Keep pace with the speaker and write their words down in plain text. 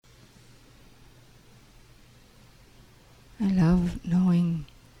I love knowing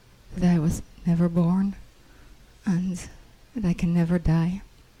that I was never born and that I can never die.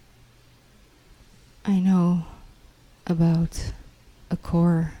 I know about a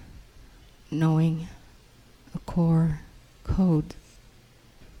core knowing, a core code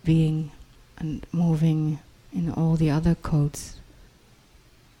being and moving in all the other codes.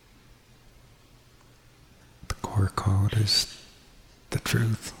 The core code is the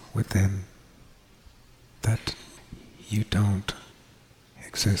truth within, that you don't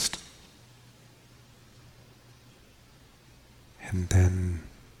exist. And then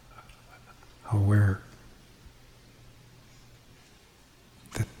aware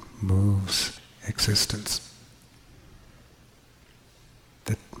that moves existence,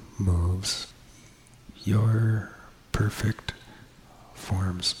 that moves your perfect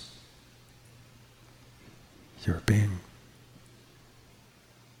forms, your being.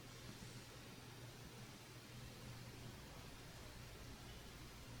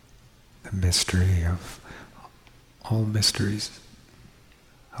 The mystery of all mysteries,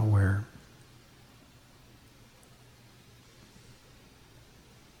 aware.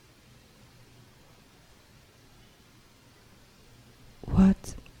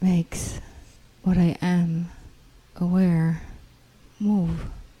 What makes what I am aware move?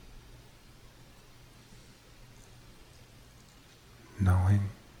 Knowing,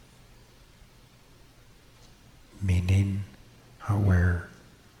 meaning aware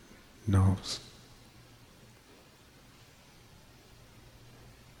knows.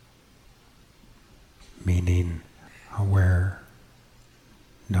 Meaning aware,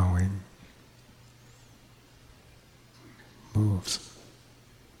 knowing, moves.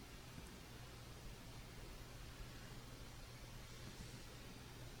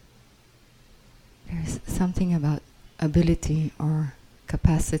 There's something about ability or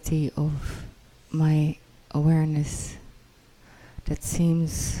capacity of my awareness that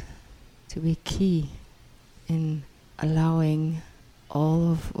seems to be key in allowing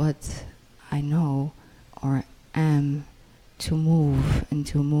all of what I know or am to move, and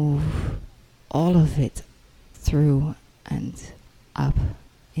to move all of it through and up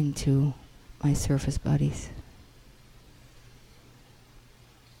into my surface bodies.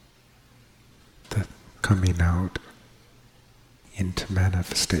 The coming out into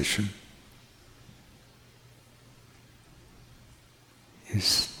manifestation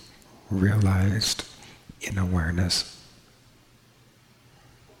is realized in awareness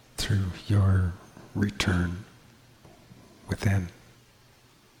through your return within.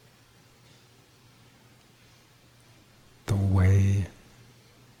 The way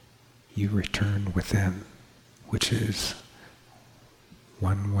you return within, which is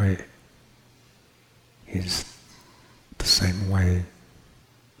one way, is the same way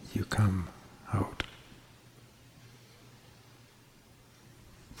you come out.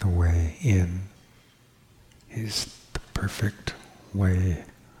 The way in is the perfect way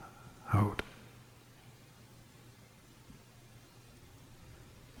out.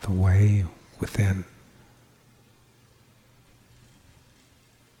 The way within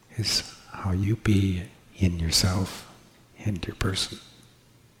is how you be in yourself and your person.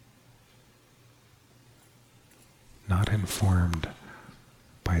 Not informed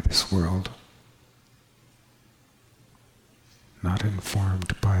by this world, not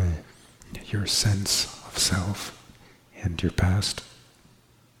informed by your sense of self and your past,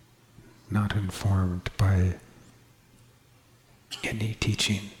 not informed by any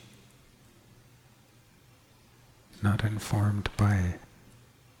teaching, not informed by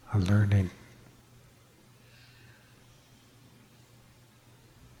a learning,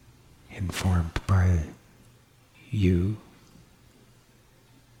 informed by you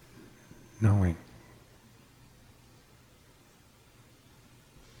knowing.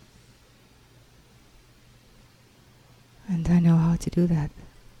 And I know how to do that.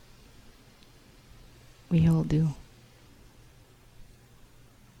 We all do.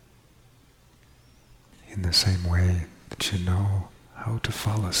 In the same way that you know how to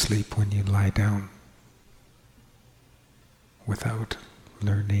fall asleep when you lie down without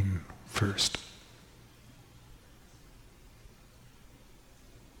learning first.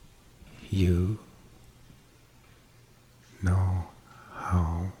 You know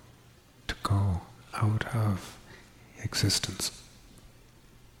how to go out of existence.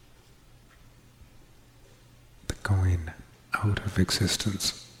 The going out of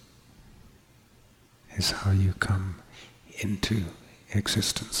existence is how you come into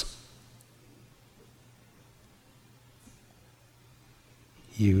existence.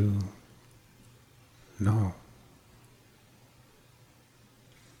 You know.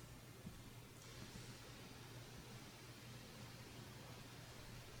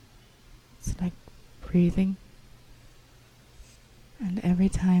 breathing. And every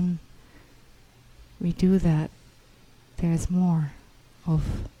time we do that, there's more of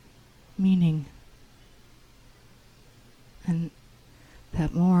meaning. And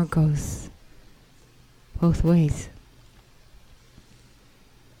that more goes both ways.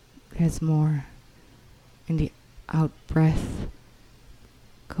 There's more in the out breath,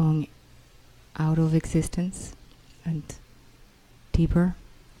 going out of existence and deeper.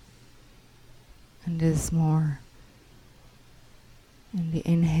 And there's more in the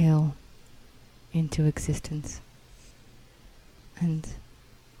inhale into existence. And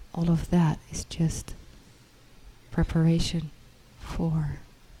all of that is just preparation for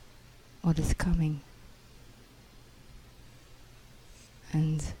what is coming.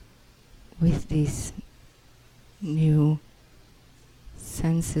 And with these new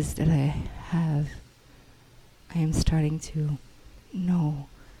senses that I have, I am starting to know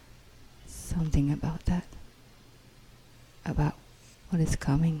something about that, about what is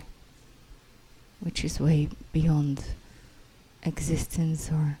coming, which is way beyond existence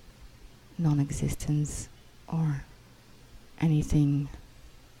or non-existence or anything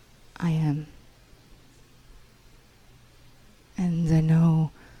I am. And I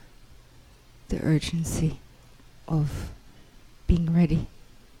know the urgency of being ready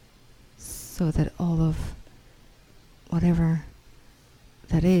so that all of whatever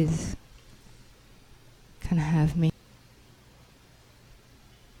that is can have me.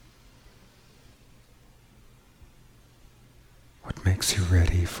 What makes you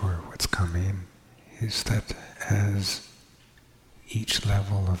ready for what's coming is that as each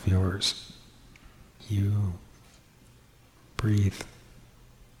level of yours, you breathe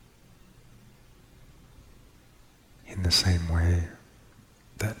in the same way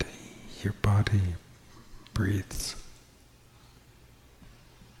that your body breathes.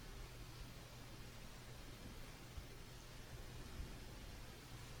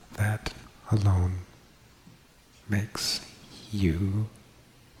 That alone makes you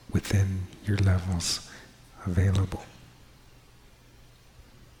within your levels available.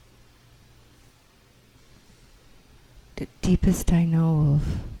 The deepest I know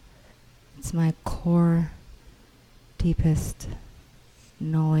of, it's my core, deepest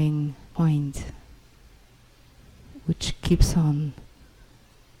knowing point, which keeps on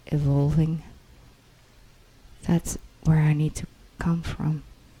evolving. That's where I need to come from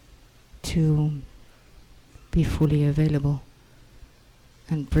to be fully available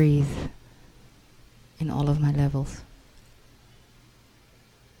and breathe in all of my levels.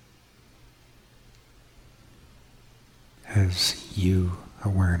 As you,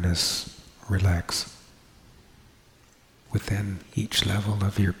 awareness, relax within each level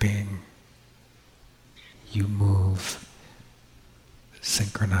of your being, you move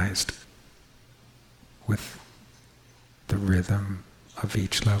synchronized with the rhythm of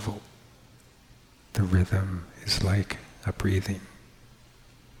each level. The rhythm is like a breathing.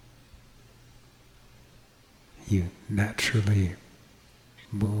 You naturally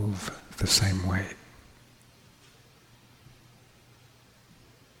move the same way.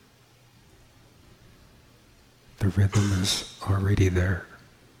 The rhythm is already there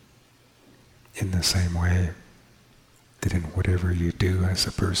in the same way that in whatever you do as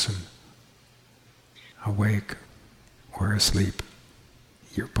a person, awake or asleep,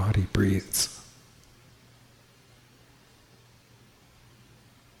 your body breathes.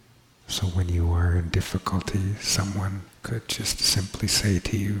 So when you are in difficulty, someone could just simply say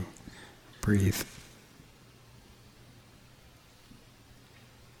to you, breathe.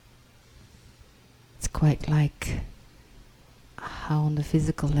 It's quite like how on the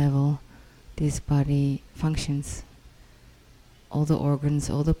physical level this body functions. All the organs,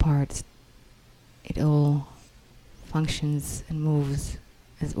 all the parts, it all functions and moves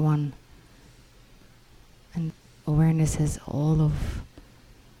as one. And awareness has all of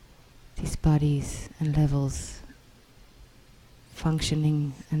these bodies and levels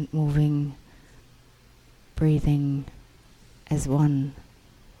functioning and moving, breathing as one.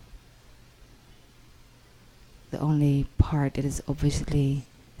 The only part that is obviously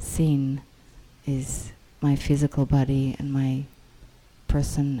seen is my physical body and my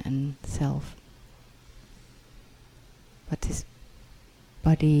person and self. But this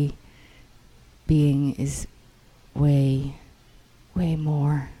body being is way, way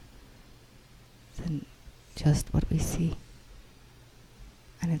more than just what we see.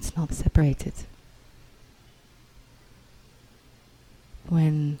 And it's not separated.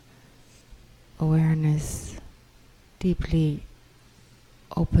 When awareness deeply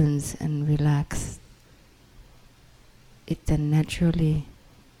opens and relaxes, it then naturally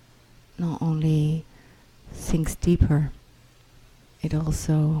not only sinks deeper, it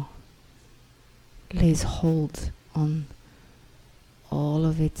also lays hold on all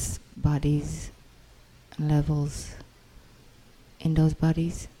of its bodies and levels in those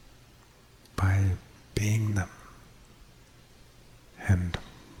bodies. By being them and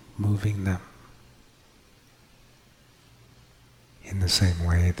moving them in the same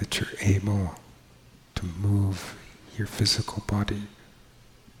way that you're able to move your physical body,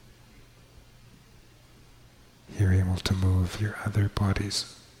 you're able to move your other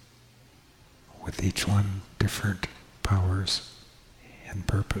bodies, with each one different powers and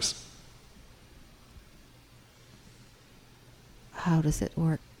purpose. How does it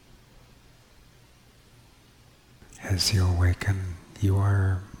work? As you awaken, you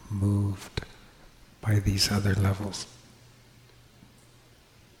are moved by these other levels.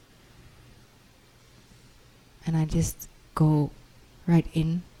 And I just go right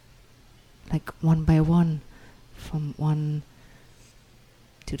in, like one by one, from one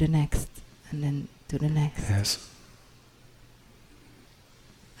to the next, and then to the next. Yes.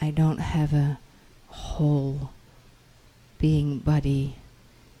 I don't have a whole being body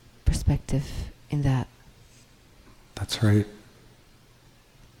perspective in that. That's right.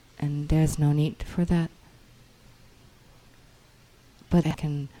 And there's no need for that. But I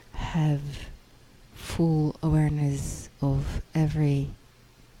can have full awareness of every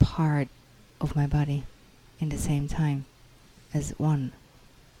part of my body in the same time as one.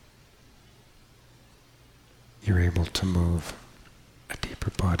 You're able to move a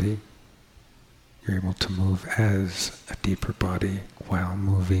deeper body. You're able to move as a deeper body while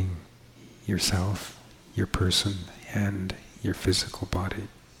moving yourself, your person, and your physical body.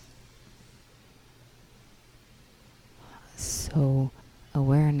 So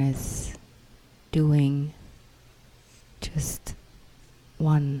awareness, doing just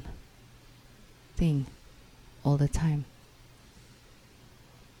one thing all the time.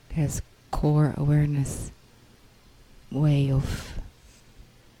 There's core awareness, way of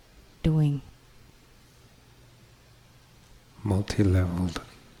doing. Multi-leveled,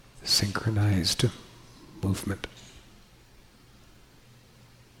 synchronized movement.